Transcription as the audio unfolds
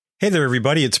Hey there,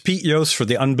 everybody. It's Pete Yost for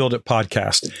the Unbuild It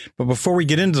podcast. But before we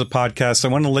get into the podcast, I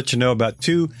want to let you know about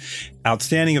two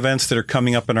outstanding events that are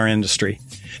coming up in our industry.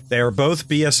 They are both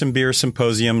BS and Beer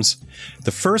symposiums.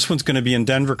 The first one's going to be in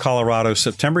Denver, Colorado,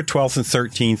 September 12th and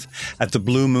 13th at the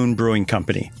Blue Moon Brewing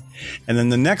Company. And then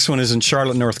the next one is in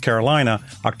Charlotte, North Carolina,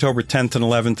 October 10th and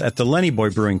 11th at the Lenny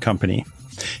Boy Brewing Company.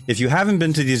 If you haven't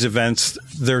been to these events,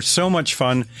 they're so much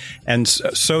fun and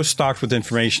so stocked with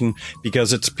information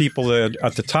because it's people that are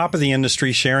at the top of the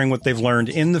industry sharing what they've learned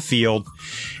in the field.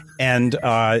 And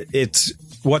it's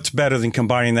what's better than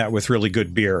combining that with really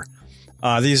good beer.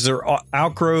 These are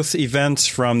outgrowth events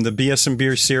from the BS and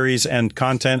Beer series and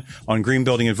content on Green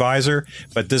Building Advisor,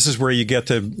 but this is where you get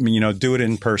to, do it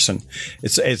in person.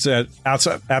 It's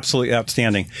absolutely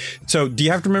outstanding. So do you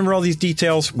have to remember all these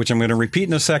details, which I'm going to repeat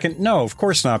in a second? No, of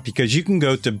course not, because you can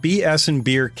go to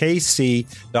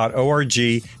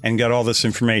bsandbeerkc.org and get all this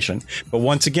information. But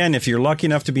once again, if you're lucky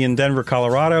enough to be in Denver,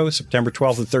 Colorado, September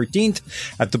 12th and 13th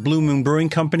at the Blue Moon Brewing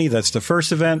Company, that's the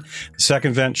first event. The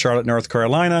second event, Charlotte, North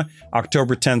Carolina,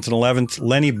 October 10th and 11th,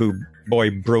 Lenny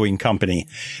Boy Brewing Company.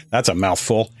 That's a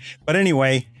mouthful. But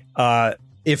anyway,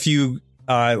 if you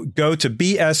go to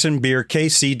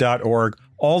bsandbeerkc.org,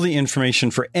 all the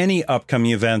information for any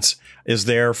upcoming events is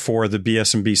there for the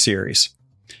BS&B series.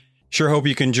 Sure hope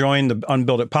you can join the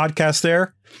Unbuild It podcast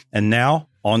there. And now,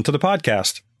 on to the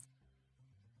podcast.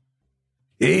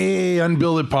 Hey,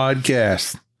 Unbuild It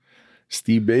podcast.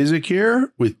 Steve Basic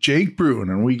here with Jake Bruin,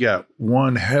 and we got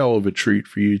one hell of a treat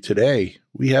for you today.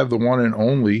 We have the one and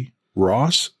only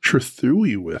Ross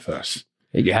Trethewey with us.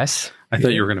 Hey, guys. I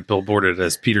thought you were going to billboard it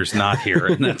as Peter's not here,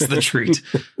 and that's the treat.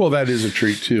 Well, that is a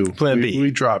treat, too. Plan B.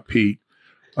 We dropped Pete.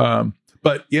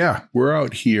 But yeah, we're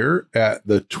out here at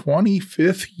the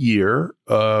 25th year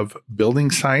of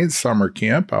Building Science Summer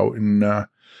Camp out in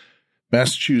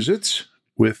Massachusetts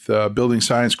with Building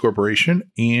Science Corporation,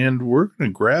 and we're going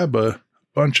to grab a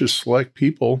bunch of select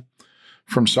people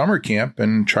from summer camp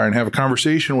and try and have a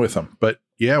conversation with them. But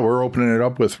yeah, we're opening it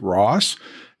up with Ross.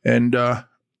 And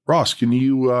Ross, can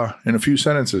you, in a few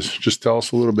sentences, just tell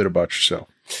us a little bit about yourself?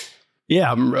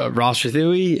 Yeah, I'm Ross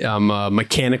Trethewey. I'm a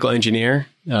mechanical engineer.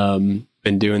 Been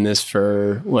doing this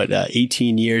for,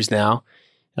 18 years now.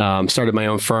 Started my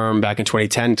own firm back in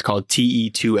 2010. It's called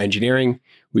TE2 Engineering.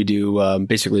 We do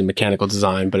basically mechanical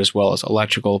design, but as well as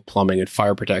electrical, plumbing, and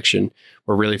fire protection.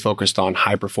 We're really focused on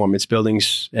high performance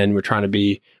buildings, and we're trying to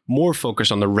be more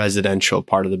focused on the residential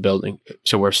part of the building.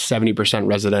 So we're 70%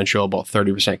 residential, about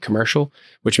 30% commercial,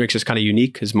 which makes us kind of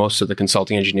unique because most of the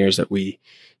consulting engineers that we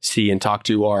see and talk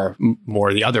to are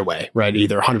more the other way, right?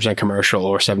 Either 100% commercial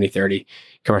or 70-30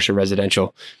 commercial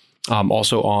residential.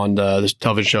 Also on this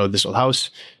television show, This Old House.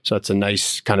 So it's a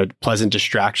nice kind of pleasant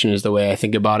distraction is the way I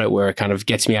think about it, where it kind of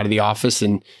gets me out of the office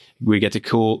and we get to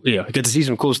get to see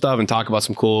some cool stuff and talk about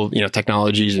some cool,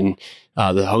 technologies. And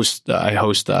I host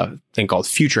a thing called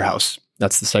Future House.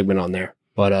 That's the segment on there.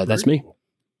 But that's me. Cool.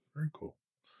 Very cool.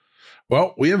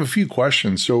 Well, we have a few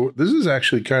questions. So this is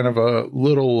actually kind of a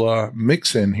little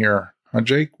mix in here, huh,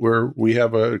 Jake, where we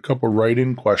have a couple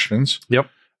write-in questions.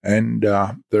 Yep. And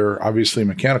they're obviously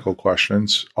mechanical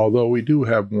questions, although we do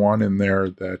have one in there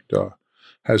that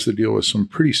has to deal with some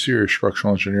pretty serious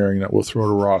structural engineering that we'll throw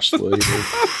to Ross later.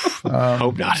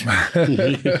 Hope not.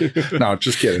 No,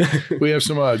 just kidding. We have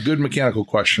some good mechanical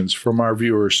questions from our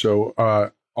viewers. So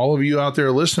all of you out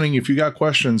there listening, if you got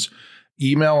questions,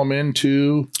 email them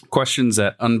into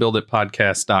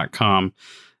questions@unbuilditpodcast.com.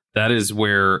 That is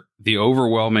where the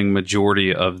overwhelming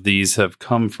majority of these have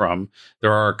come from.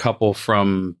 There are a couple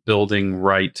from Building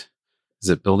Right. Is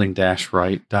it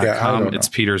building-right.com? Yeah, it's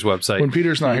Peter's website. When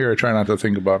Peter's not here, I try not to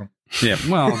think about him. Yeah,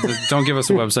 well, don't give us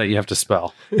a website you have to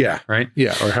spell. Yeah. Right?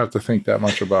 Yeah, or have to think that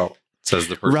much about. Says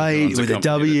the person right, who owns with a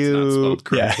company that's not W. spelled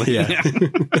correctly. Yeah.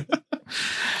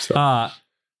 So.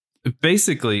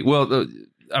 Basically, well,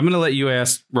 I'm going to let you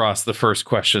ask Ross the first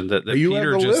question that You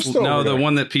Peter have the just list over the there.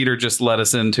 one that Peter just let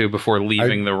us into before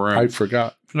leaving the room. I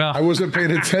forgot. No. I wasn't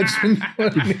paying attention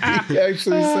when he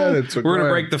actually said it. So We're going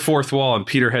to break the fourth wall, and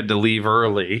Peter had to leave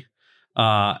early.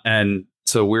 And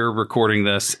so we're recording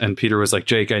this, and Peter was like,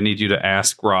 Jake, I need you to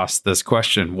ask Ross this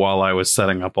question while I was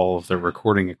setting up all of the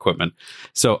recording equipment.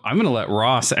 So I'm going to let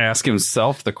Ross ask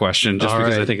himself the question just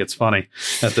because I think it's funny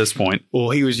at this point. Well,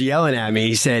 he was yelling at me.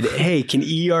 He said, hey, can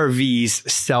ERVs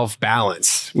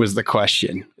self-balance was the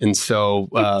question. And so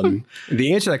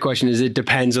the answer to that question is it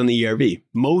depends on the ERV.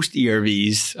 Most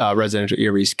ERVs, residential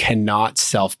ERVs, cannot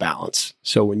self-balance.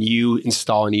 So when you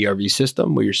install an ERV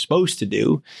system, what you're supposed to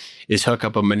do is hook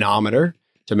up a manometer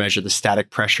to measure the static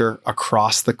pressure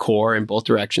across the core in both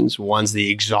directions. One's the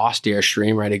exhaust air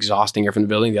stream, right? Exhausting air from the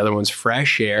building. The other one's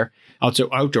fresh air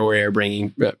outdoor air,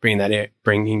 bringing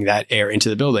that air into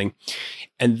the building.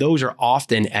 And those are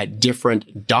often at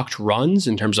different duct runs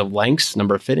in terms of lengths,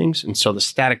 number of fittings. And so the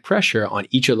static pressure on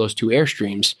each of those two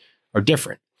airstreams are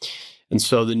different. And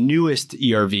so the newest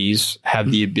ERVs have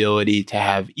the ability to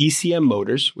have ECM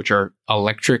motors, which are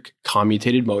electric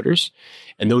commutated motors,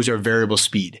 and those are variable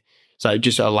speed. So it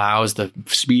just allows the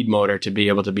speed motor to be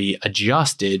able to be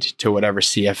adjusted to whatever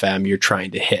CFM you're trying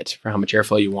to hit for how much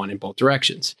airflow you want in both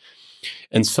directions.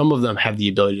 And some of them have the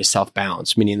ability to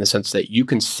self-balance, meaning in the sense that you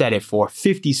can set it for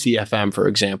 50 CFM, for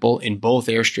example, in both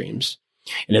airstreams,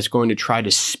 and it's going to try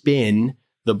to spin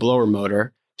the blower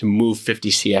motor to move 50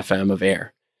 CFM of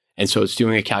air. And so it's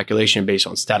doing a calculation based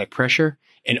on static pressure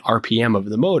and RPM of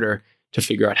the motor to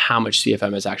figure out how much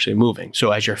CFM is actually moving. So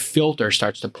as your filter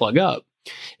starts to plug up,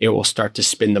 it will start to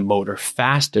spin the motor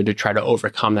faster to try to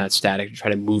overcome that static, to try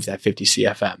to move that 50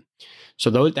 CFM.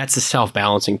 So that's the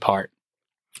self-balancing part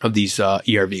of these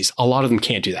ERVs. A lot of them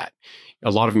can't do that.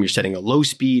 A lot of them, you're setting a low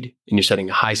speed and you're setting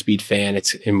a high speed fan.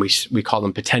 And we call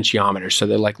them potentiometers. So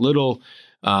they're like little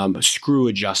screw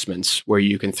adjustments where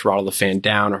you can throttle the fan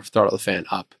down or throttle the fan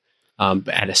up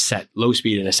at a set low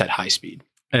speed and a set high speed.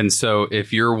 And so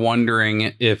if you're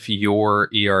wondering if your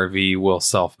ERV will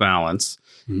self-balance,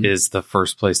 is the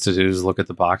first place to do is look at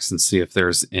the box and see if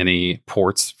there's any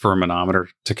ports for a manometer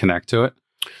to connect to it?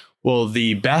 Well,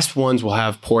 the best ones will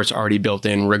have ports already built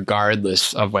in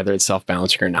regardless of whether it's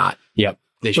self-balancing or not. Yep.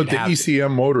 But the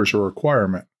ECM motors are a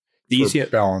requirement for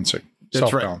ECM balancing. That's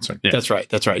self-balancing. Right. Yeah.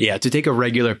 That's right. Yeah. To take a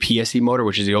regular PSE motor,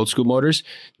 which is the old school motors,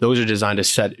 those are designed to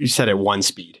set at one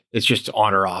speed. It's just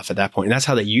on or off at that point. And that's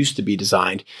how they used to be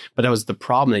designed. But that was the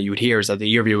problem that you would hear is that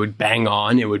the ERV would bang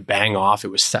on, it would bang off. It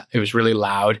was really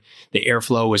loud. The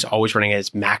airflow was always running at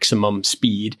its maximum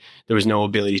speed. There was no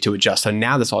ability to adjust. So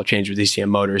now that's all changed with ECM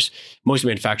motors. Most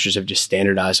manufacturers have just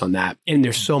standardized on that. And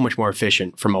they're so much more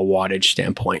efficient from a wattage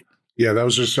standpoint. Yeah, I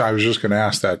was just going to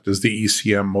ask that. Does the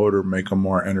ECM motor make them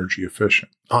more energy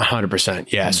efficient?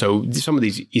 100%. Yeah. So some of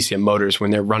these ECM motors, when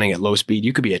they're running at low speed,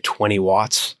 you could be at 20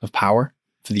 watts of power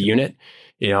for the unit.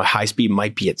 High speed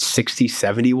might be at 60,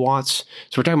 70 watts.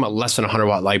 So we're talking about less than a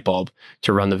 100-watt light bulb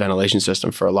to run the ventilation system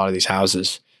for a lot of these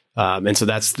houses. And so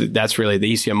that's really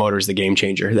the ECM motor is the game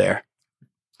changer there.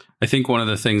 I think one of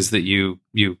the things that you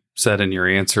said in your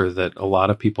answer that a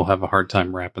lot of people have a hard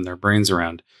time wrapping their brains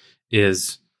around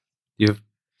is you have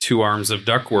two arms of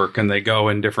ductwork and they go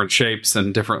in different shapes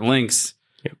and different lengths.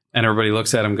 Yep. And everybody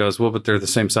looks at them and goes, well, but they're the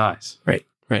same size. Right.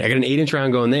 I got an 8-inch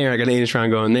round going there. I got an 8-inch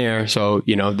round going there. So,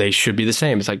 they should be the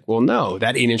same. It's like, well, no,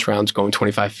 that 8-inch round's going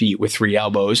 25 feet with 3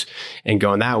 elbows and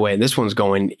going that way. And this one's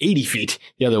going 80 feet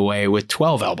the other way with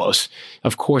 12 elbows.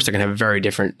 Of course, they're going to have very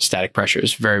different static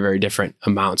pressures, very, very different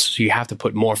amounts. So you have to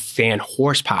put more fan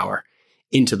horsepower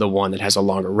into the one that has a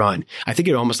longer run. I think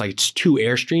it almost like it's 2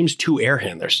 airstreams, 2 air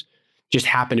handlers. Just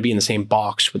happen to be in the same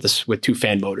box with 2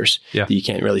 fan motors that you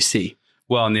can't really see.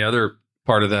 Well, and the other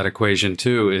part of that equation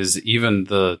too is even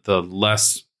the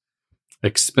less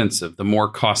expensive, the more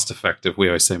cost effective. We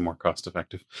always say more cost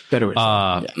effective. Better way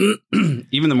to say it.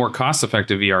 Even the more cost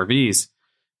effective ERVs,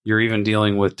 you're even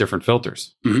dealing with different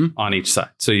filters on each side.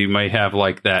 So you might have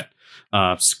like that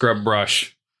scrub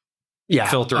brush.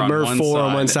 Filter a MERV 4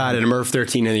 on one side and a MERV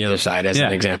 13 on the other side as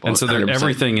an example. And so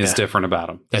everything is different about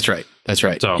them. That's right.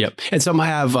 So, yep. And some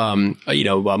have,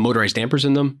 motorized dampers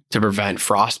in them to prevent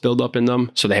frost buildup in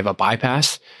them. So they have a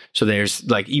bypass. So there's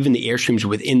like even the airstreams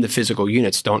within the physical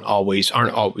units aren't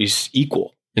always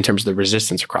equal in terms of the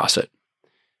resistance across it.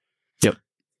 Yep.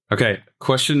 Okay.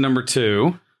 Question number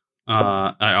 2.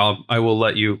 I will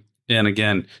let you in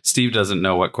again. Steve doesn't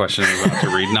know what question I'm about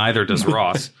to read. Neither does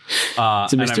Ross.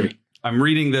 It's a mystery. I'm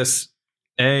reading this,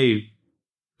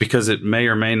 because it may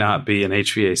or may not be an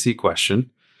HVAC question,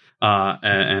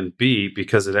 and B,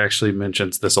 because it actually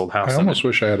mentions this old house. I almost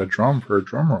wish I had a drum for a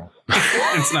drum roll.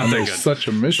 It's not that good. It's such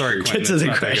a mystery. It's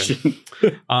a question.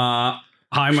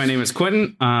 Hi, my name is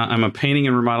Quentin. I'm a painting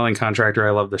and remodeling contractor.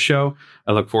 I love the show.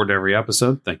 I look forward to every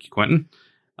episode. Thank you, Quentin.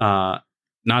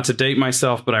 Not to date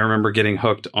myself, but I remember getting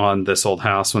hooked on this old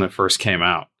house when it first came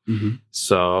out. Mm-hmm.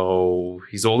 So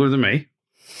he's older than me.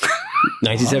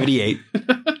 1978.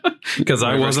 Because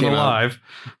I wasn't alive.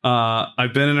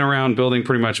 I've been in and around building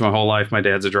pretty much my whole life. My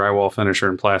dad's a drywall finisher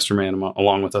and plaster man,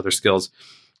 along with other skills.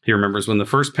 He remembers when the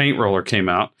first paint roller came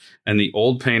out and the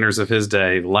old painters of his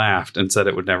day laughed and said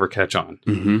it would never catch on.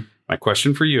 Mm-hmm. My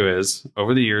question for you is,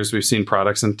 over the years, we've seen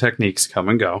products and techniques come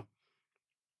and go.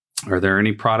 Are there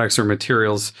any products or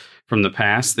materials from the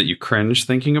past that you cringe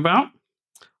thinking about?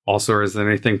 Also, is there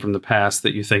anything from the past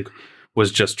that you think was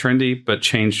just trendy but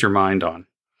changed your mind on?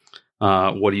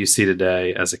 What do you see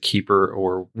today as a keeper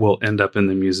or will end up in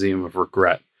the Museum of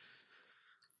Regret?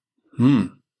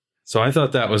 So I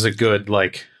thought that was a good,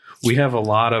 we have a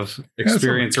lot of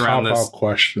experience around this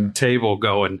table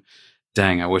going,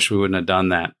 dang, I wish we wouldn't have done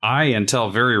that. I, until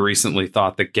very recently,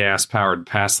 thought that gas-powered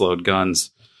pass-load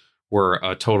guns were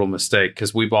a total mistake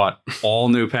because we bought all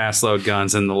new pass-load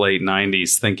guns in the late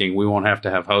 90s thinking we won't have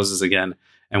to have hoses again.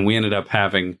 And we ended up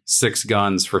having 6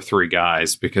 guns for 3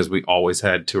 guys because we always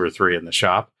had 2 or 3 in the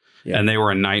shop. Yeah. And they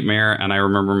were a nightmare. And I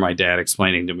remember my dad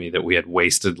explaining to me that we had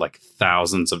wasted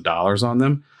thousands of dollars on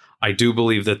them. I do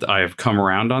believe that I have come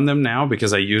around on them now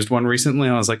because I used one recently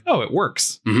and I was like, oh, it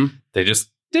works. Mm-hmm. They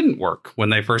just didn't work when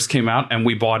they first came out and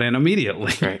we bought in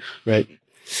immediately. Right.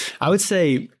 I would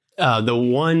say a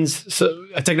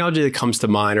technology that comes to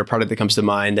mind or product that comes to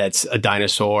mind that's a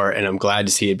dinosaur, and I'm glad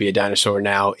to see it be a dinosaur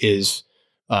now, is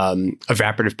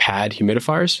evaporative pad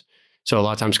humidifiers. So a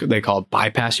lot of times they call it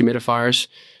bypass humidifiers,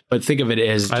 but think of it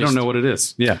as I don't know what it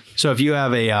is. Yeah. So if you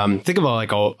have think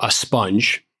of a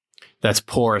sponge that's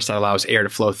porous that allows air to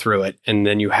flow through it, and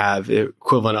then you have the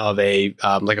equivalent of a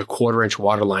 1/4-inch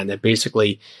water line that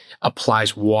basically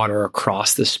applies water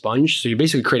across the sponge. So you're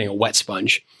basically creating a wet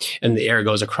sponge, and the air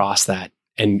goes across that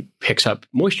and picks up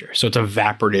moisture. So it's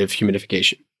evaporative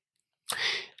humidification.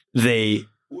 They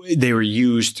were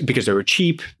used because they were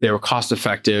cheap, they were cost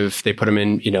effective. They put them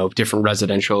in, different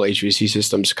residential HVAC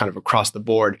systems kind of across the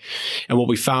board. And what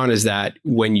we found is that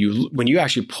when you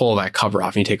actually pull that cover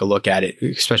off and you take a look at it,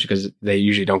 especially because they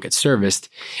usually don't get serviced,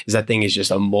 is that thing is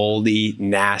just a moldy,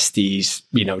 nasty,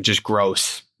 just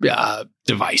gross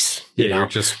device. You're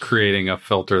just creating a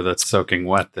filter that's soaking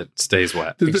wet that stays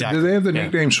wet. Do they have the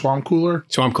nickname Swamp Cooler?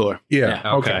 Swamp Cooler. Yeah.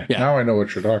 Okay. Yeah. Now I know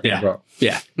what you're talking about.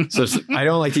 Yeah. So I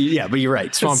don't like to. But you're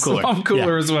right. Swamp Cooler. Swamp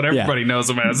Cooler is what everybody knows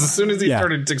them as. As soon as he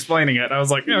started explaining it, I was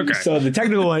like, okay. So the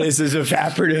technical one is this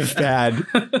evaporative pad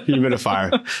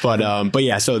humidifier. But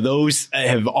yeah. So those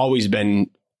have always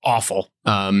been awful.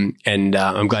 And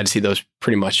I'm glad to see those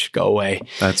pretty much go away.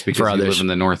 That's because you live in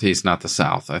the Northeast, not the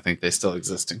South. I think they still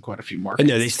exist in quite a few markets.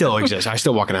 No, they still exist. I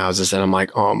still walk in houses and I'm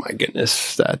like, oh my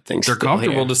goodness, that thing's They're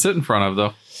comfortable to sit in front of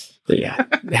though. Yeah.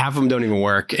 Half of them don't even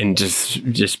work and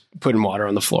just putting water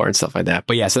on the floor and stuff like that.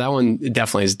 But yeah, so that one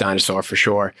definitely is dinosaur for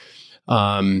sure.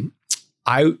 When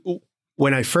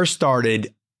I first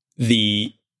started,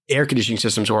 the air conditioning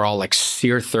systems were all like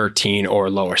SEER 13 or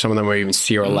lower. Some of them were even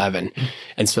SEER 11.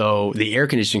 And so the air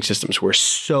conditioning systems were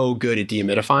so good at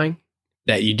dehumidifying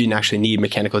that you didn't actually need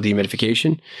mechanical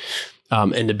dehumidification.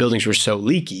 And the buildings were so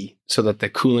leaky so that the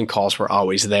cooling costs were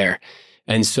always there.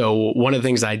 And so one of the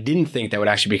things I didn't think that would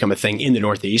actually become a thing in the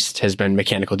Northeast has been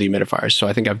mechanical dehumidifiers. So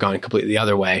I think I've gone completely the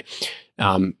other way,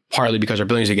 partly because our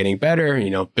buildings are getting better,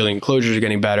 building enclosures are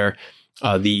getting better.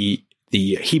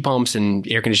 The heat pumps and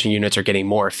air conditioning units are getting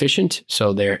more efficient.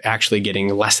 So they're actually getting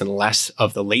less and less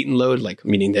of the latent load,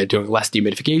 meaning they're doing less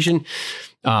dehumidification.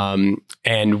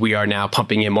 And we are now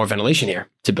pumping in more ventilation air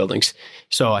to buildings.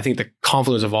 So I think the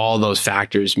confluence of all those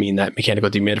factors mean that mechanical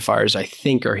dehumidifiers, I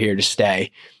think, are here to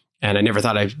stay. And I never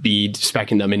thought I'd be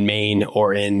speccing them in Maine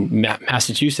or in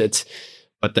Massachusetts,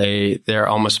 but they're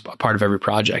almost a part of every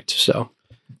project. So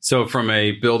from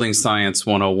a building science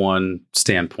 101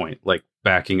 standpoint,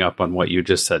 backing up on what you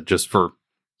just said, just for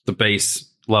the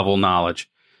base level knowledge,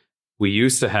 we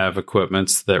used to have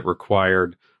equipments that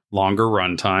required longer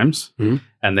run times,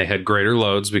 and they had greater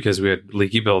loads because we had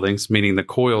leaky buildings, meaning the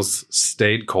coils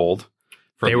stayed cold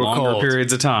for longer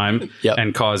periods of time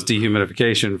and caused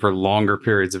dehumidification for longer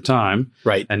periods of time.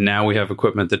 Right. And now we have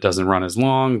equipment that doesn't run as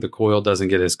long. The coil doesn't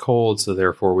get as cold, so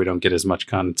therefore we don't get as much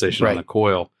condensation on the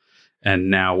coil. And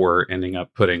now we're ending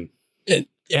up putting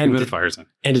humidifiers in.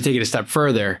 And to take it a step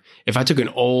further, if I took an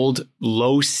old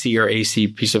low SEER AC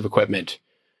piece of equipment,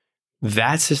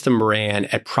 that system ran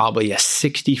at probably a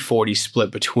 60-40 split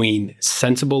between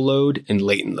sensible load and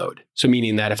latent load. So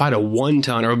meaning that if I had a 1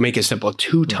 ton, or make it simple, a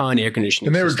 2-ton air conditioning system.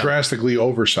 And they were system, drastically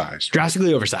oversized.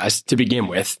 Drastically oversized to begin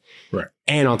with. Right.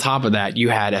 And on top of that, you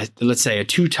had let's say a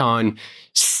 2-ton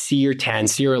SEER 10,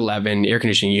 SEER 11 air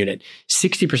conditioning unit.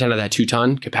 60% of that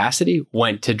 2-ton capacity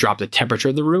went to drop the temperature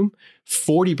of the room.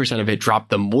 40% of it dropped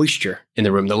the moisture in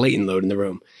the room, the latent load in the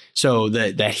room. So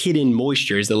the hidden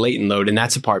moisture is the latent load, and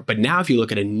that's a part. But now if you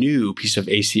look at a new piece of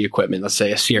AC equipment, let's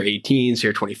say a SEER 18,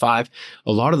 SEER 25,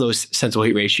 a lot of those sensible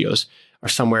heat ratios are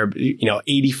somewhere, 85%,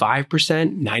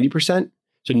 90%.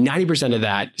 So 90% of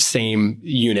that same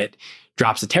unit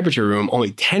drops the temperature room.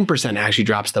 Only 10% actually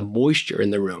drops the moisture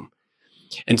in the room.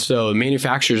 And so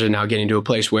manufacturers are now getting to a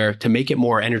place where to make it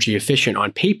more energy efficient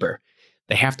on paper,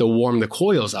 they have to warm the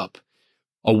coils up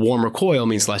A warmer coil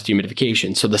means less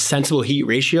dehumidification. So the sensible heat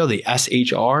ratio, the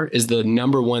SHR, is the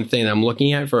number one thing I'm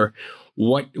looking at for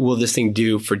what will this thing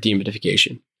do for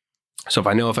dehumidification. So if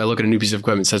I look at a new piece of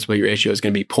equipment, sensible heat ratio is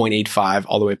going to be 0.85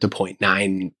 all the way up to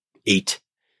 0.98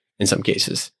 in some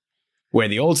cases, where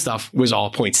the old stuff was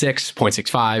all 0.6,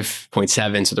 0.65,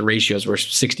 0.7. So the ratios were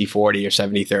 60-40 or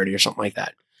 70-30 or something like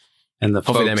that. And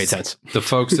hopefully that made sense. The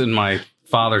folks in my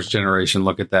father's generation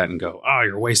look at that and go, "Oh,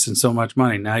 you're wasting so much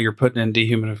money. Now you're putting in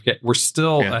dehumidification." We're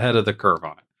still ahead of the curve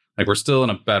on it. Like, we're still in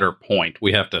a better point.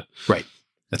 We have to. Right.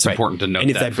 It's important to note.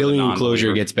 And if that building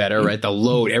enclosure gets better, right, the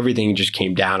load, everything just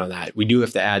came down on that. We do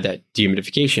have to add that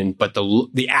dehumidification, but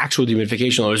the actual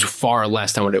dehumidification load is far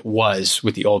less than what it was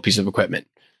with the old piece of equipment.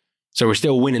 So we're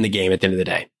still winning the game at the end of the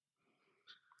day.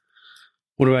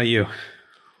 What about you?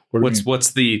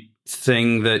 What's the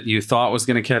thing that you thought was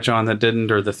going to catch on that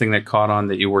didn't, or the thing that caught on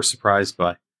that you were surprised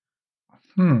by?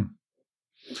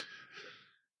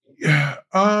 Yeah.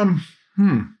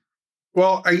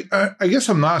 Well, I guess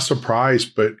I'm not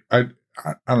surprised, but I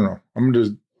don't know. I'm going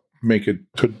to make a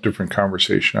different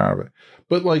conversation out of it.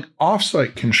 But like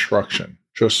offsite construction,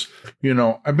 just,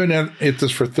 I've been at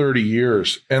this for 30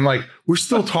 years, and like we're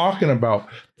still talking about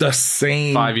the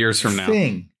same 5 years from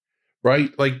thing,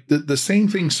 right? Like the same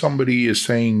thing somebody is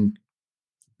saying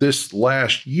this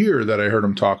last year that I heard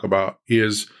him talk about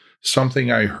is something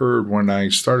I heard when I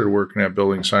started working at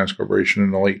Building Science Corporation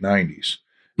in the late 90s.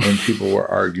 And people were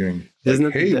arguing,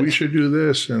 like, hey, we should do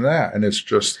this and that. And it's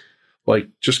just like,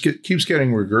 keeps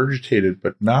getting regurgitated,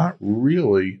 but not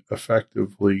really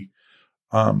effectively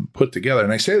put together.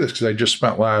 And I say this because I just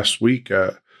spent last week,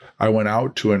 I went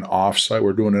out to an offsite.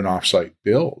 We're doing an offsite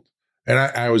build. And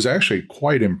I was actually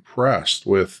quite impressed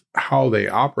with how they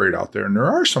operate out there. And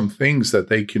there are some things that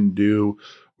they can do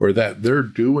or that they're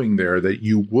doing there that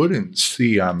you wouldn't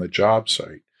see on the job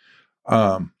site.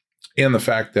 And the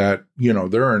fact that,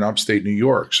 they're in upstate New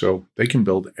York, so they can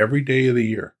build every day of the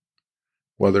year,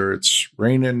 whether it's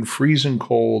raining, freezing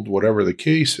cold, whatever the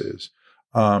case is.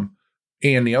 And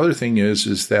the other thing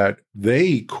is that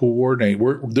they coordinate.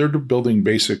 They're building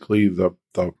basically the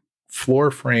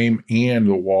floor frame and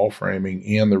the wall framing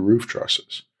and the roof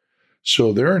trusses.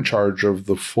 So they're in charge of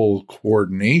the full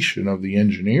coordination of the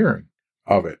engineering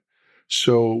of it.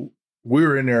 So we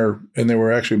were in there and they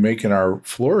were actually making our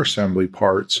floor assembly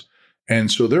parts.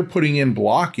 And so they're putting in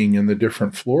blocking in the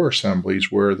different floor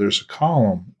assemblies where there's a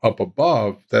column up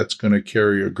above that's going to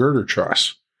carry a girder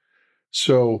truss.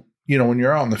 So, when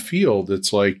you're out in the field,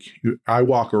 it's like I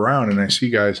walk around and I see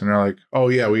guys and they're like, "Oh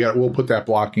yeah, we'll put that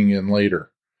blocking in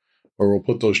later. Or we'll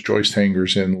put those joist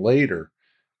hangers in later."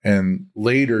 And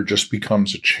later just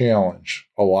becomes a challenge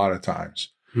a lot of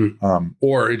times.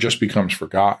 Or it just becomes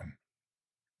forgotten.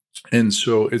 And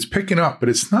so it's picking up, but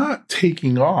it's not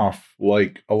taking off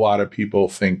like a lot of people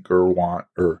think or want.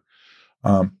 Or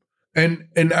and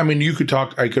I mean,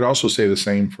 I could also say the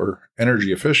same for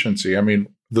energy efficiency. I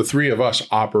mean, the three of us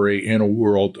operate in a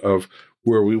world of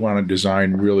where we want to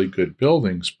design really good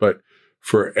buildings, but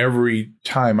for every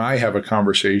time I have a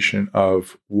conversation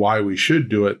of why we should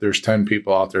do it, there's 10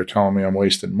 people out there telling me I'm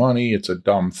wasting money. It's a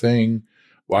dumb thing.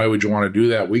 Why would you want to do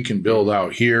that? We can build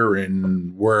out here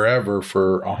and wherever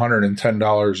for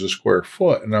 $110 a square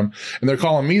foot. And they're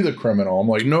calling me the criminal. I'm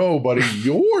like, no, buddy,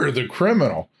 you're the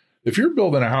criminal. If you're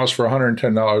building a house for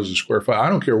 $110 a square foot, I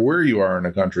don't care where you are in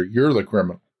the country, you're the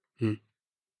criminal.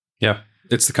 Yeah.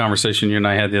 It's the conversation you and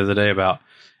I had the other day about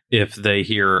if they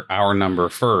hear our number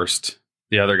first,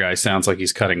 the other guy sounds like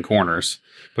he's cutting corners.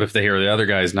 But if they hear the other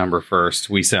guy's number first,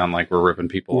 we sound like we're ripping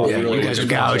people off. Yeah, you guys are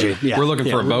gouging. We're looking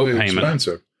for a boat really payment.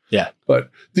 Expensive. Yeah. But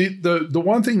the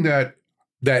one thing that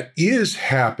is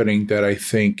happening that I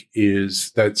think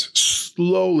that's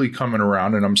slowly coming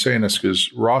around, and I'm saying this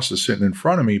because Ross is sitting in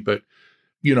front of me, but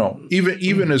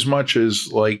even as much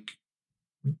as like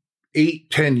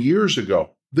 8-10 years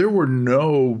ago, there were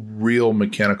no real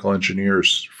mechanical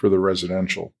engineers for the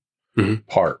residential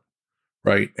part.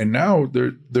 Right. And now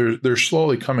they're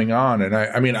slowly coming on. And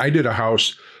I mean, I did a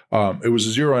house. It was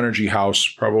a zero energy house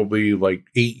probably like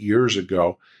 8 years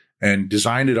ago and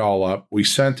designed it all up. We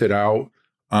sent it out.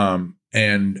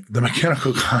 And the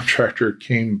mechanical contractor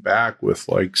came back with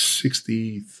like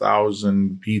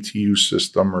 60,000 BTU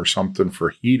system or something for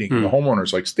heating. The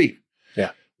homeowner's like, Steve,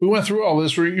 we went through all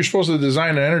this. You're supposed to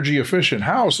design an energy efficient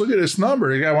house. Look at this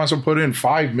number. The guy wants to put in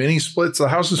 5 mini splits. The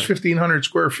house is 1,500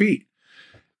 square feet.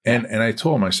 And I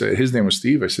told him, I said, his name was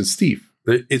Steve. I said, Steve,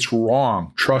 it's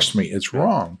wrong. Trust me, it's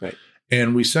wrong. Right.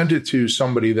 And we sent it to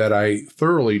somebody that I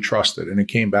thoroughly trusted. And it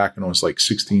came back and it was like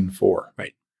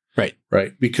 16.4.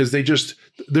 Right. Because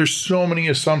there's so many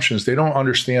assumptions. They don't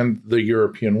understand the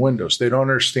European windows. They don't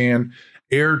understand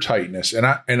air tightness, and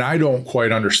I don't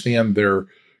quite understand their,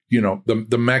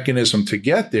 the mechanism to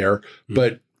get there,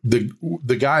 but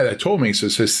the guy that told me, he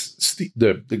says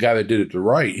the guy that did it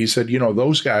right, he said,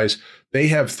 those guys, they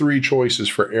have 3 choices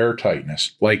for air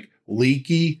tightness, like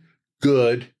leaky,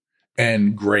 good,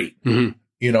 and great. Mm-hmm.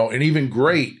 And even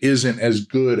great isn't as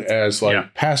good as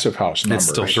passive house numbers.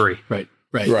 It's still 3.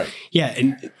 Right. Yeah.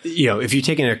 And, if you're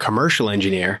taking a commercial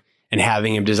engineer and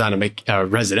having him design a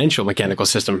residential mechanical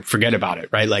system, forget about it,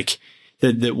 right? Like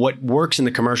what works in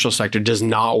the commercial sector does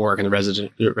not work in the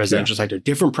residential sector.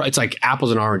 It's like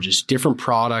apples and oranges, different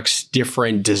products,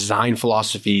 different design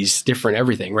philosophies, different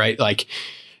everything, right? Like,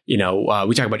 we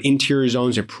talk about interior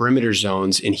zones and perimeter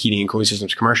zones in heating and cooling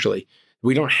systems commercially.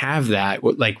 We don't have that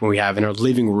like when we have in our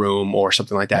living room or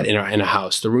something like that in a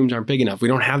house. The rooms aren't big enough. We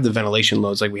don't have the ventilation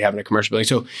loads like we have in a commercial building.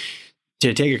 So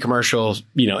to take a commercial,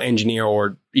 engineer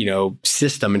or,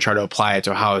 system and try to apply it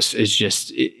to a house is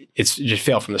it's just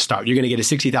fail from the start. You're going to get a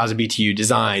 60,000 BTU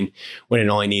design when it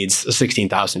only needs a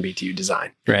 16,000 BTU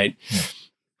design, right?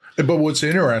 Yeah. But what's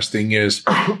interesting is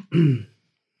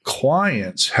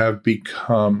clients have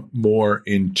become more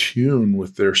in tune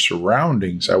with their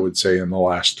surroundings, I would say, in the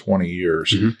last 20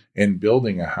 years in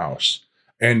building a house.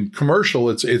 And commercial,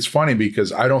 it's funny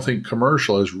because I don't think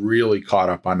commercial has really caught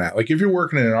up on that. Like if you're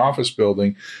working in an office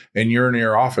building and you're in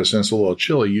your office and it's a little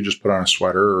chilly, you just put on a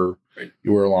sweater or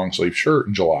you wear a long sleeve shirt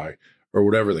in July or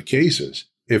whatever the case is.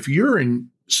 If you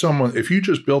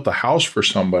just built a house for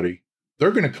somebody, they're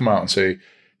going to come out and say,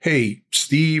 hey,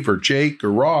 Steve or Jake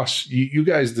or Ross, you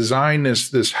guys designed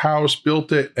this house,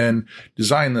 built it, and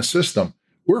designed the system.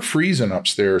 We're freezing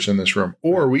upstairs in this room,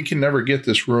 or we can never get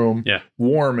this room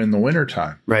warm in the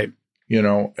wintertime. Right.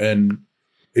 And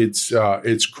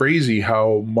it's crazy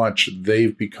how much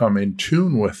they've become in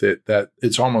tune with it that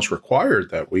it's almost required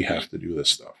that we have to do this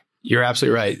stuff. You're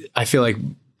absolutely right. I feel like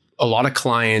a lot of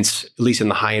clients, at least in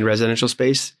the high-end residential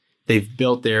space, they've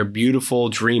built their beautiful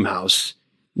dream house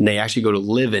and they actually go to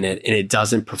live in it and it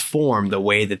doesn't perform the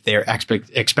way that they're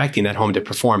expecting that home to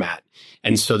perform at.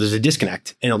 And so there's a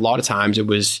disconnect. And a lot of times it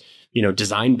was,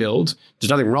 design build. There's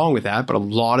nothing wrong with that. But a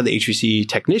lot of the HVAC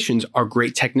technicians are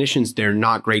great technicians. They're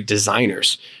not great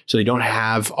designers. So they don't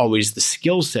have always the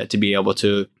skill set to be able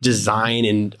to design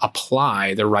and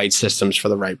apply the right systems for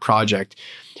the right project.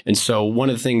 And so one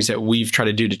of the things that we've tried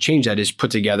to do to change that is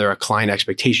put together a client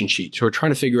expectation sheet. So we're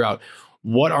trying to figure out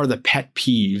what are the pet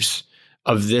peeves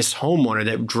of this homeowner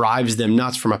that drives them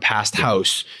nuts from a past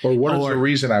house. Or what is the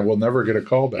reason I will never get a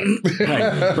call back?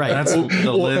 Right. That's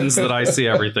the lens that I see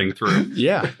everything through.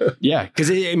 Yeah. Because,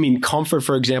 comfort,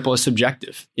 for example, is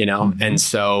subjective, And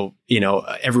so,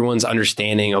 everyone's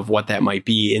understanding of what that might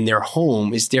be in their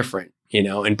home is different,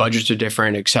 and budgets are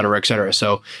different, et cetera, et cetera.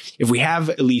 So if we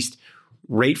have at least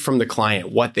rate from the client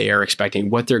what they are expecting,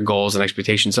 what their goals and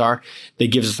expectations are,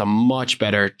 that gives us a much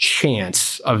better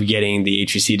chance of getting the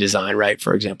HVAC design right,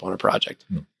 for example, on a project.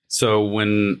 So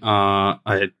when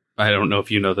I don't know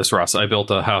if you know this, Ross, I built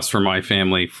a house for my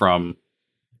family from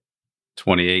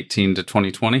 2018 to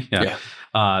 2020. Yeah.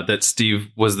 That Steve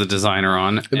was the designer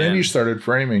on. And then you started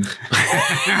framing.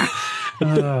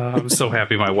 I'm so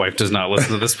happy my wife does not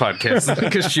listen to this podcast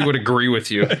because she would agree with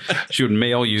you. She would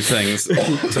mail you things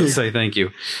to say thank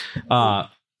you. But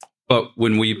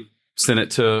when we sent it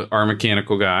to our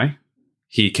mechanical guy,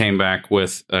 he came back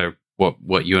with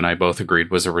what you and I both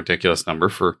agreed was a ridiculous number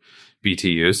for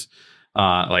BTUs.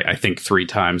 I think 3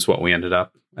 times what we ended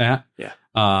up at. Yeah.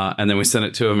 And then we sent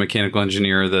it to a mechanical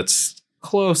engineer that's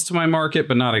close to my market,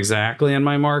 but not exactly in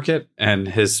my market. And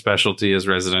his specialty is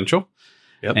residential.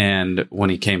 Yep. And when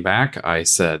he came back, I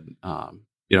said, I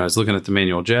was looking at the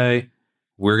manual J.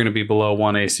 We're going to be below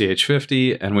 1 ACH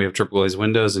 50 and we have triple glazed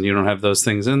windows and you don't have those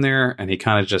things in there. And he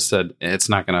kind of just said, it's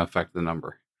not going to affect the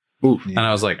number. Ooh. And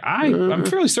I was like, I'm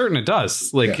fairly certain it does.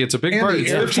 It's a big part.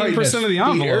 It's 15% of the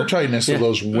envelope. The air tightness of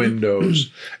those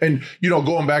windows. And,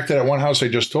 going back to that one house I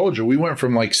just told you, we went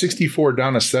from 64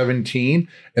 down to 17.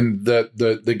 And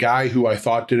the guy who I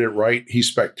thought did it right, he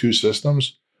spec'd 2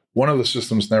 systems. One of the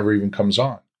systems never even comes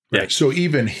on. Right. So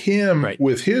even him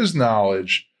with his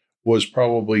knowledge was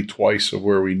probably twice of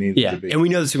where we needed to be. And we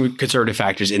know there's some conservative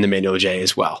factors in the manual J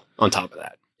as well on top of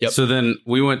that. Yep. So then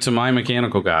we went to my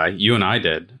mechanical guy, you and I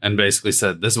did, and basically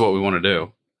said, this is what we want to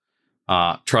do.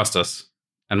 Trust us.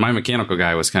 And my mechanical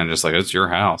guy was kind of just like, it's your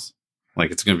house.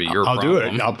 It's going to be your problem. I'll do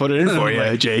it. I'll put it in for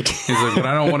you, Jake. He's like, but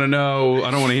I don't want to know. I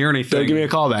don't want to hear anything. Don't give me a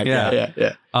call back.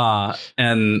 Yeah.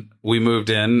 And we moved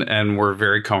in and we're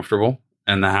very comfortable.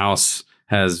 And the house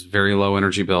has very low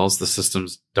energy bills. The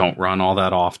systems don't run all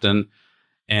that often.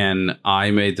 And I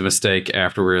made the mistake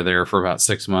after we were there for about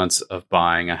 6 months of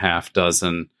buying a half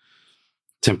dozen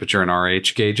temperature and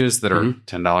RH gauges that are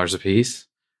 $10 a piece.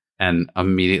 And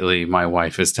immediately my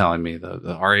wife is telling me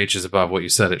the RH is above what you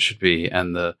said it should be.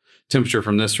 And the temperature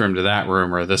from this room to that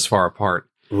room are this far apart.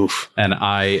 Oof. And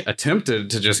I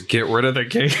attempted to just get rid of the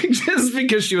gauges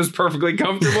because she was perfectly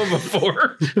comfortable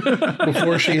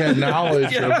before she had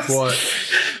knowledge of what.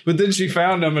 But then she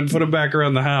found them and put them back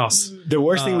around the house. The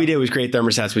worst thing we did was create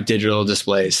thermostats with digital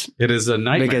displays. It is a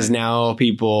nightmare. Because now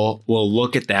people will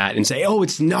look at that and say, oh,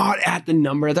 it's not at the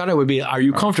number I thought it would be. Are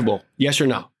you comfortable? Yes or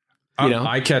no? You know?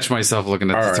 I catch myself looking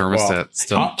at the thermostat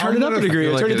still. Turn it up a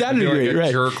degree. Turn it down a degree. Like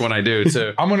a jerk when I do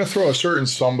too. I'm going to throw a certain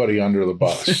somebody under the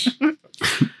bus.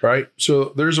 Right.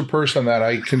 So there's a person that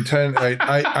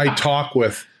I talk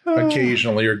with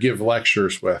occasionally or give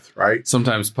lectures with. Right.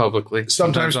 Sometimes publicly.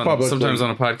 Sometimes publicly. Sometimes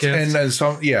on a podcast. And then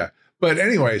some. Yeah. But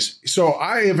anyways, so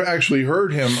I have actually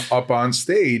heard him up on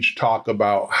stage talk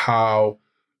about how,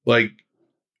 like,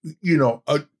 you know,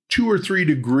 2 or 3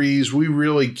 degrees, we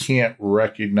really can't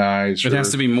recognize. It has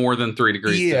to be more than 3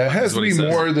 degrees. Yeah, it has to be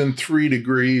more than 3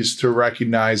 degrees to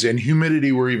recognize. And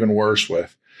humidity we're even worse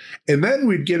with. And then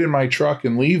we'd get in my truck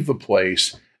and leave the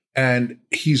place. And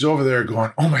he's over there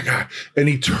going, oh my God. And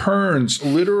he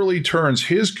literally turns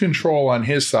his control on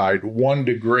his side 1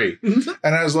 degree.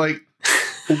 And I was like,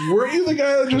 weren't you the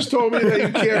guy that just told me that you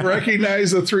can't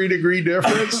recognize a 3 degree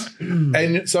difference?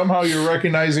 And somehow you're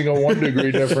recognizing a 1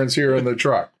 degree difference here in the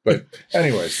truck. But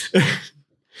anyways,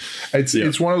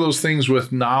 it's one of those things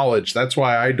with knowledge. That's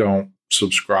why I don't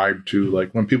subscribe to,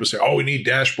 like, when people say, oh, we need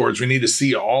dashboards, we need to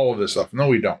see all of this stuff. No,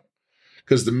 we don't.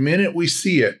 Because the minute we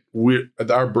see it,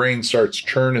 our brain starts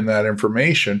churning that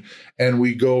information and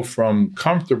we go from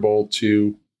comfortable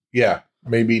to,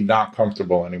 maybe not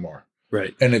comfortable anymore.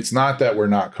 Right. And it's not that we're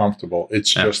not comfortable.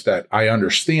 It's just that I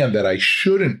understand that I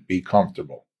shouldn't be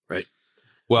comfortable. Right.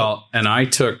 Well, and I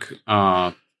took,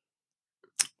 I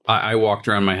walked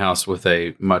around my house with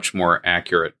a much more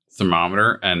accurate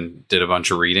thermometer and did a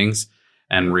bunch of readings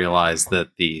and realized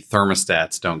that the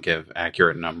thermostats don't give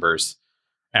accurate numbers.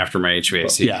 After my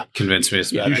HVAC convinced me to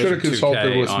spend you should have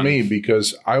consulted with me,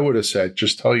 because I would have said,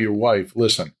 just tell your wife,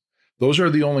 listen, those are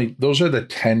the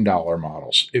 $10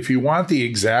 models. If you want the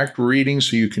exact reading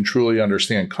so you can truly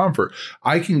understand comfort,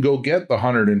 I can go get the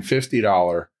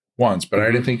 $150 ones, but I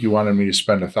didn't think you wanted me to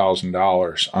spend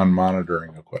 $1,000 on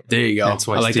monitoring equipment. There you go.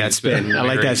 I like that spin. I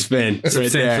like that spin.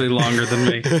 Substantially longer than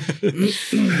me.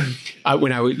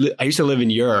 I used to live in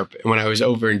Europe, and when I was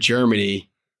over in Germany,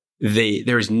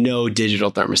 there is no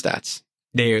digital thermostats.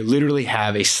 They literally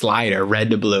have a slider, red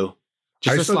to blue.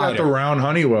 Just I still got the round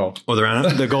Honeywell. Oh,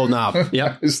 the gold knob.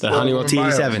 Yep. The Honeywell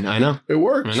TD7. I know. It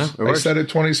works. I said it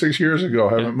 26 years ago.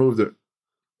 I haven't moved it.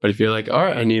 But if you're like, all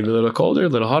right, I need a little colder, a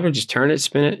little hotter, just turn it,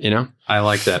 spin it, you know? I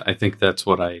like that. I think that's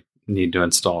what I need to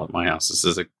install at my house.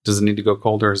 Does it need to go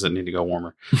colder or does it need to go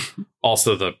warmer?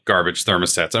 Also, the garbage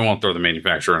thermostats. I won't throw the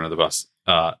manufacturer under the bus.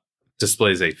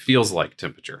 Displays a feels like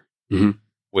temperature. Mm-hmm.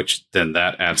 Which then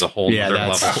that adds a whole other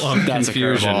level of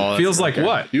confusion. Feels like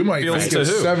what? You might think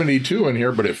it's 72 in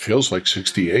here, but it feels like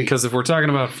 68. Because if we're talking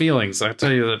about feelings, I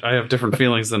tell you that I have different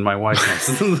feelings than my wife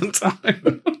most of the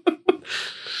time.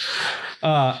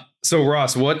 So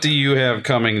Ross, what do you have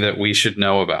coming that we should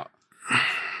know about?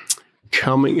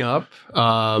 Coming up,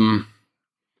 I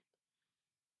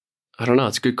don't know.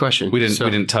 It's a good question. We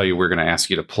didn't tell you we're going to ask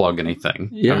you to plug anything.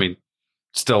 Yeah. I mean,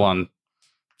 still on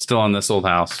this old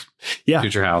house. Yeah.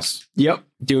 Future house. Yep.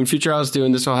 Doing Future House,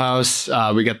 doing this whole house.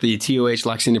 We got the TOH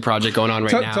Lexington project going on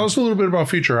right now. Tell us a little bit about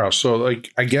Future House. So,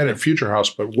 like, I get it, Future House,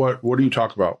 but what do you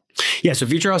talk about? Yeah. So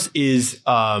Future House is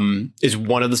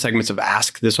one of the segments of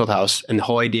Ask This Old House. And the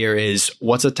whole idea is,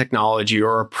 what's a technology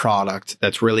or a product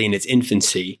that's really in its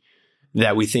infancy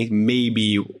that we think may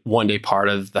be one day part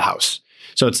of the house?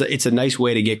 So it's a nice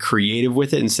way to get creative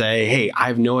with it and say, hey, I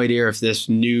have no idea if this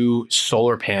new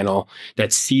solar panel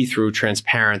that's see-through,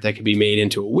 transparent, that can be made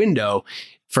into a window,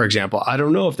 for example, I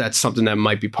don't know if that's something that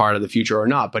might be part of the future or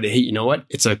not. But hey, you know what?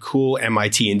 It's a cool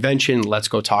MIT invention. Let's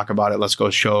go talk about it. Let's go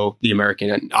show the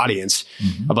American audience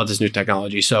about this new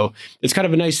technology. So it's kind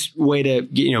of a nice way to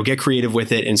get creative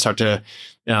with it and start to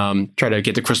try to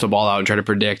get the crystal ball out and try to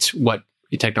predict what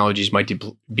technologies might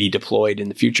be deployed in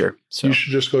the future. So you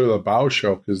should just go to the Bau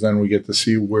show, because then we get to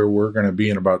see where we're going to be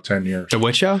in about 10 years. The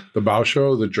what show? The Bau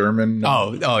show, the German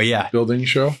building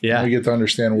show. Yeah. We get to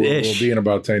understand where we'll be in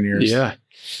about 10 years. Yeah.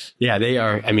 Yeah, they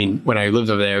are. I mean, when I lived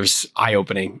over there, it was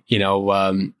eye-opening,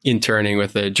 interning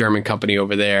with a German company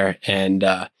over there. And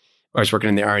I was working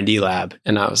in the R&D lab.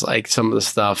 And I was like, some of the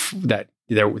stuff that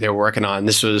they were working on,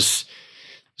 this was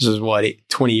what,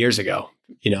 20 years ago.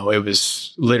 It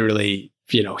was literally,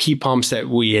 heat pumps that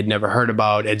we had never heard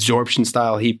about, absorption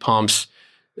style heat pumps,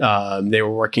 They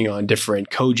were working on different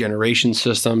code generation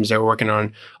systems. They were working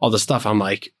on all the stuff. I'm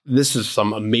like, this is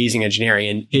some amazing engineering,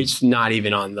 and it's not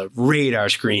even on the radar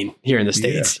screen here in the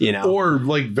States, Or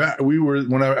like that,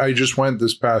 when I just went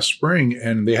this past spring,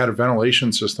 and they had a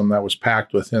ventilation system that was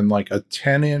packed within like a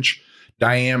 10-inch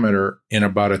diameter in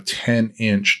about a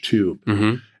 10-inch tube.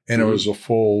 Mm-hmm. And it was a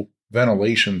full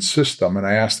ventilation system. And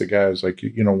I asked the guy, I was like,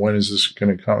 when is this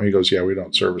going to come? He goes, yeah, we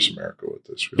don't service America with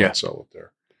this. We don't sell it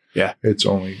there. Yeah. It's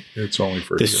only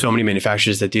for There's so many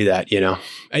manufacturers that do that,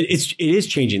 It is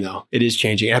changing though. It is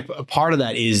changing. A part of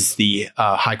that is the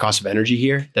high cost of energy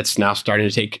here that's now starting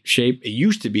to take shape. It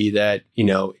used to be that,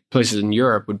 places in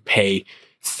Europe would pay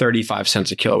 35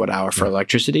 cents a kilowatt hour for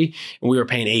electricity, and we were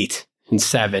paying 8 and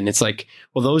 7. It's like,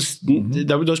 well, those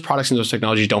products and those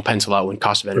technologies don't pencil out when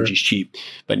cost of energy is cheap.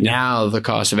 But now the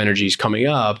cost of energy is coming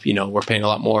up. We're paying a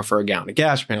lot more for a gallon of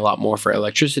gas. We're paying a lot more for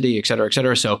electricity, et cetera, et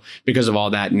cetera. So because of all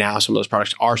that, now some of those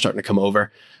products are starting to come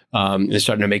over. And it's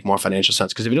starting to make more financial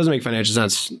sense. Because if it doesn't make financial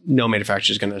sense, no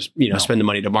manufacturer is going to, spend the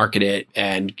money to market it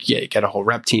and get a whole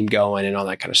rep team going and all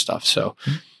that kind of stuff. So,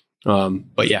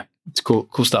 but yeah, it's cool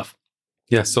stuff.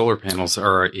 Yeah, solar panels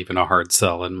are even a hard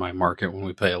sell in my market when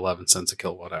we pay 11 cents a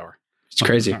kilowatt hour. It's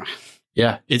crazy.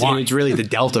 Yeah, it's really the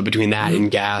delta between that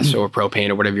and gas or propane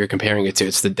or whatever you're comparing it to.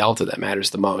 It's the delta that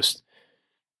matters the most.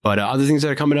 But other things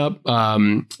that are coming up,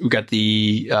 we've got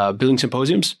the building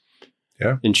symposiums.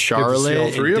 Yeah, in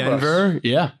Charlotte, in Denver.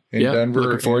 Yeah, in Denver,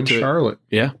 looking forward to Charlotte.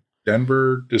 Yeah,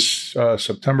 Denver this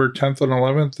September 10th and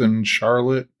 11th, and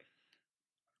Charlotte.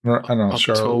 I don't know,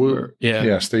 Charlotte.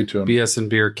 Yeah, stay tuned.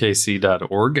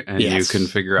 bsandbeerkc.org, and you can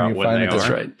figure out when they are. That's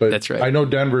right. But that's right. I know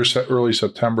Denver's early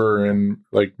September and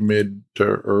like mid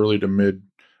to mid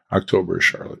October is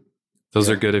Charlotte. Those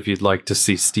are good if you'd like to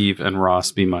see Steve and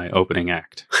Ross be my opening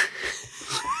act.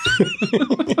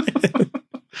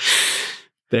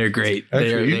 They're great.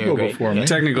 Actually, you go great. before me.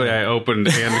 Technically, I opened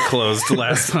and closed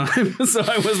last time, so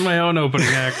I was my own opening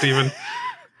act even.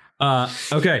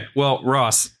 Okay, well,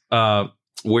 Ross,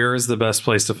 where is the best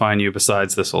place to find you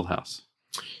besides this old house?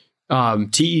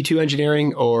 TE2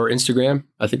 Engineering or Instagram,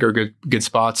 I think are good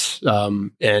spots.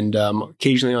 And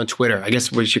occasionally on Twitter. I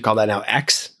guess we should call that now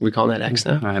X. We call that X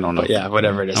now? I don't know. But yeah,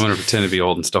 whatever it is. I'm going to pretend to be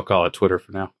old and still call it Twitter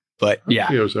for now. But yeah.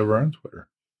 I was ever on Twitter.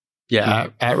 Yeah,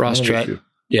 at Ross Trett.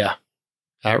 Yeah,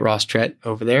 at Ross Trett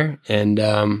over there. And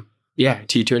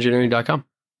TE2engineering.com.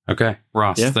 Okay.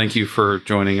 Ross, thank you for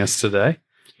joining us today.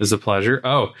 It's a pleasure.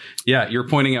 Oh, yeah. You're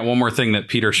pointing at one more thing that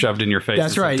Peter shoved in your face.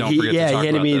 That's right. Don't forget to talk he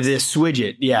handed about me this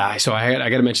widget. Yeah. So I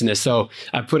got to mention this. So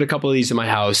I put a couple of these in my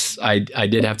house. I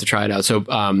did have to try it out. So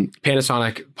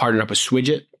Panasonic partnered up with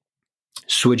Swidget.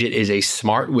 Swidget is a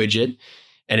smart widget.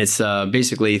 And it's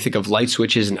basically, think of light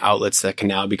switches and outlets that can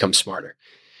now become smarter.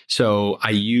 So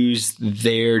I use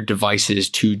their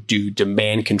devices to do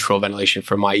demand control ventilation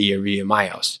for my ERV in my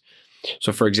house.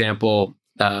 So for example,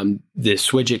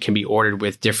 this widget can be ordered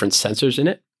with different sensors in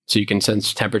it. So you can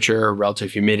sense temperature,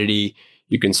 relative humidity.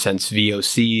 You can sense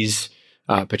VOCs,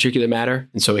 particulate matter.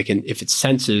 And so if it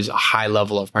senses a high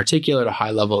level of particulate, a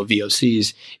high level of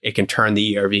VOCs, it can turn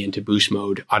the ERV into boost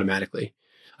mode automatically.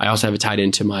 I also have it tied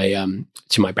into my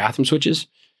bathroom switches.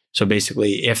 So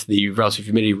basically, if the relative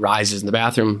humidity rises in the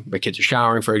bathroom, my kids are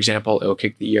showering, for example, it will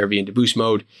kick the ERV into boost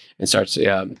mode and starts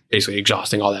basically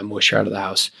exhausting all that moisture out of the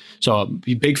house. So I'm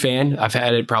a big fan. I've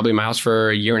had it probably in my house for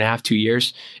a year and a half, 2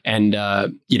 years. And,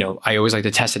 I always like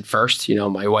to test it first.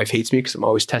 My wife hates me because I'm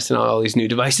always testing all these new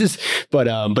devices, but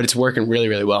it's working really,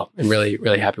 really well and really,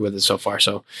 really happy with it so far.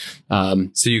 So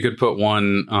you could put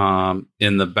one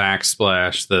in the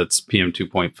backsplash that's PM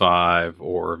 2.5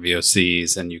 or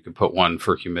VOCs, and you could put one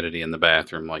for humidity in the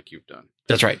bathroom like you've done.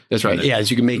 That's right. Yeah.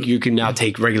 So you can now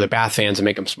take regular bath fans and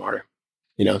make them smarter.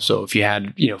 So if you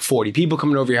had, 40 people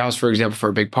coming over your house, for example, for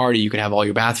a big party, you could have all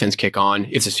your bath fans kick on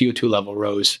if the CO2 level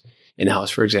rose in the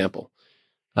house, for example.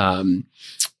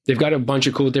 They've got a bunch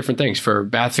of cool different things for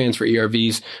bath fans, for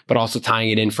ERVs, but also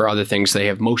tying it in for other things. They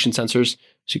have motion sensors,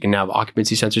 so you can have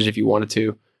occupancy sensors if you wanted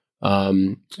to.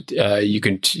 You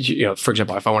can, for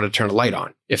example, if I wanted to turn a light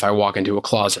on, if I walk into a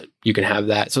closet, you can have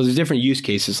that. So there's different use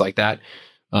cases like that.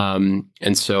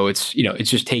 And so it's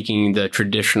just taking the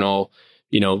traditional,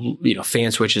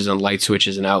 fan switches and light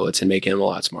switches and outlets and making them a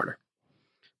lot smarter.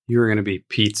 You were going to be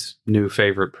Pete's new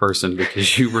favorite person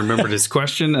because you remembered his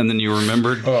question and then you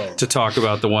remembered to talk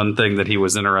about the one thing that he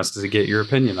was interested to get your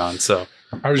opinion on. So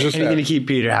I was just anything to keep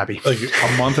Peter happy. Like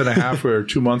a month and a half or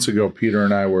 2 months ago, Peter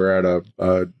and I were at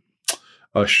a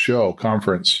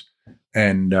conference,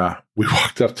 and we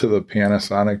walked up to the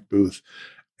Panasonic booth,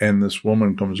 and this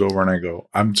woman comes over, and I go,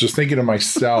 I'm just thinking to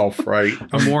myself, right?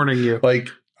 I'm warning you. Like,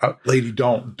 lady,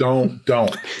 don't.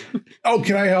 Oh,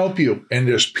 can I help you? And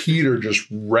Peter just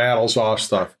rattles off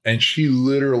stuff. And she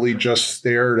literally just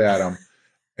stared at him.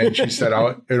 And she said,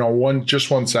 one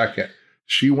second.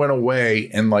 She went away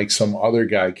and like some other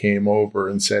guy came over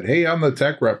and said, hey, I'm the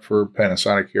tech rep for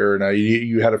Panasonic here. And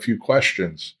you had a few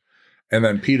questions. And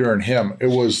then Peter and him, it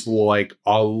was like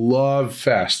a love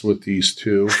fest with these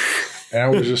two. And I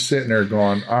was just sitting there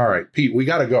going, all right, Pete, we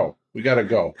got to go.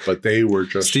 But they were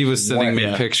just. Steve was sending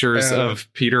me pictures of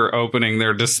Peter opening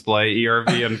their display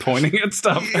ERV and pointing at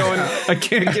stuff going, I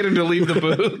can't get him to leave the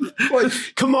booth. Like,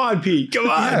 come on, Pete. Come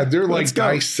on. Yeah, they're like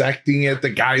dissecting it. The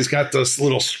guy's got this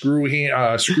little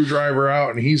screwdriver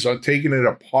out and he's taking it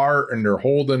apart and they're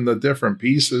holding the different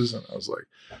pieces. And I was like,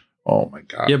 oh my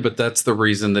God. Yeah, but that's the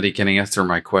reason that he can answer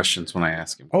my questions when I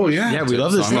ask him. Oh, yeah. Yeah, we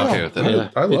love this. So I'm okay with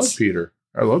it. I love Peter.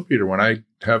 I love Peter. When I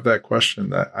have that question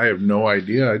that I have no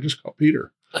idea, I just call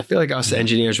Peter. I feel like us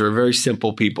engineers, we're very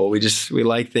simple people. We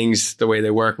like things the way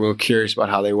they work. We're curious about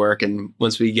how they work. And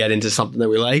once we get into something that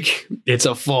we like, it's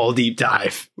a full deep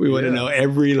dive. We want to know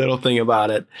every little thing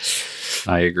about it.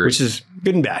 I agree. Which is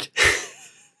good and bad.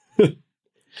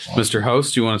 Mr.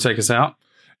 Host, you want to take us out?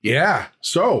 Yeah.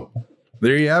 So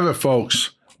there you have it,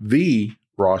 folks. The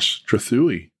Ross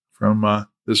Trethewey from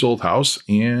this old house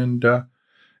and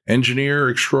engineer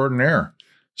extraordinaire.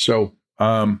 So,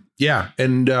 and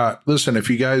listen, if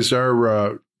you guys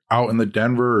are out in the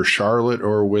Denver or Charlotte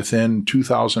or within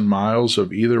 2,000 miles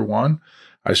of either one,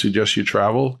 I suggest you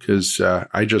travel because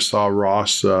I just saw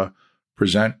Ross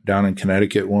present down in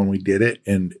Connecticut when we did it,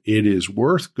 and it is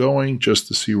worth going just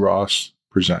to see Ross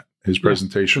present. His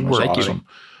presentation was awesome.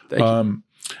 Thank you.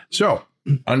 So,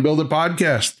 Unbuilded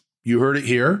Podcast, you heard it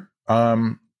here.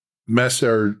 Send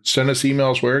us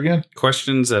emails where again?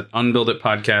 Questions at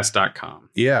unbuilditpodcast.com.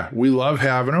 Yeah, we love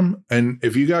having them. And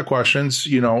if you got questions,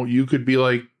 you could be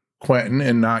like Quentin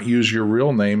and not use your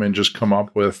real name and just come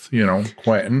up with,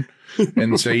 Quentin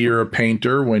and say you're a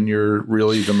painter when you're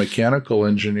really the mechanical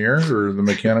engineer or the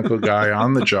mechanical guy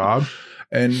on the job.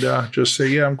 And just say,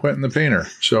 yeah, I'm Quentin the painter.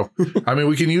 So,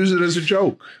 we can use it as a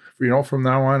joke. From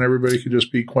now on, everybody could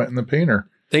just be Quentin the painter.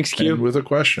 Thanks, Q. With a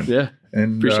question. Yeah.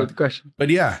 And appreciate the question. But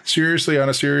yeah, seriously, on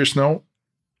a serious note,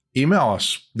 email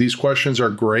us. These questions are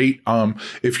great.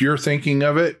 If you're thinking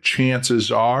of it, chances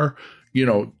are,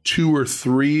 2 or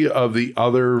 3 of the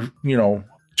other,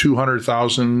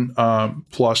 200,000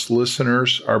 plus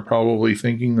listeners are probably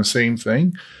thinking the same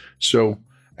thing. So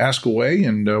ask away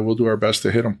and we'll do our best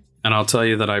to hit them. And I'll tell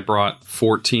you that I brought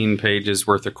 14 pages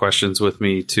worth of questions with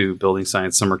me to Building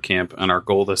Science Summer Camp. And our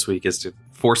goal this week is to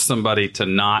force somebody to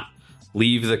not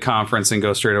leave the conference and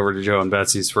go straight over to Joe and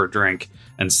Betsy's for a drink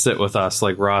and sit with us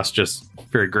like Ross just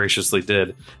very graciously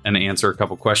did and answer a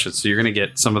couple questions. So you're going to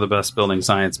get some of the best building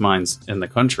science minds in the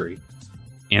country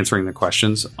answering the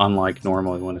questions, unlike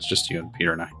normally when it's just you and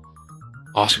Peter and I.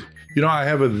 Awesome. I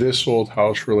have a This Old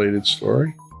House related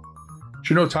story.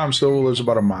 Do you know Tom Silva lives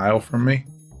about a mile from me?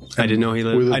 I didn't know he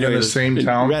lived. We lived in the same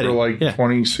town for like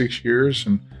 26 years,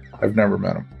 and I've never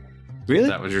met him. Really?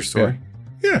 That was your story?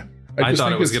 Yeah. I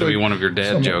thought it was going to be one of your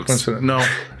dad jokes. No.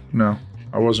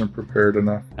 I wasn't prepared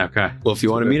enough. Okay. Well, if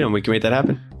you want to meet him, we can make that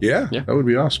happen. Yeah. That would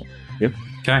be awesome. Yep.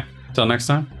 Okay. Till next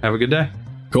time. Have a good day.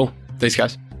 Cool. Thanks,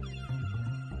 guys.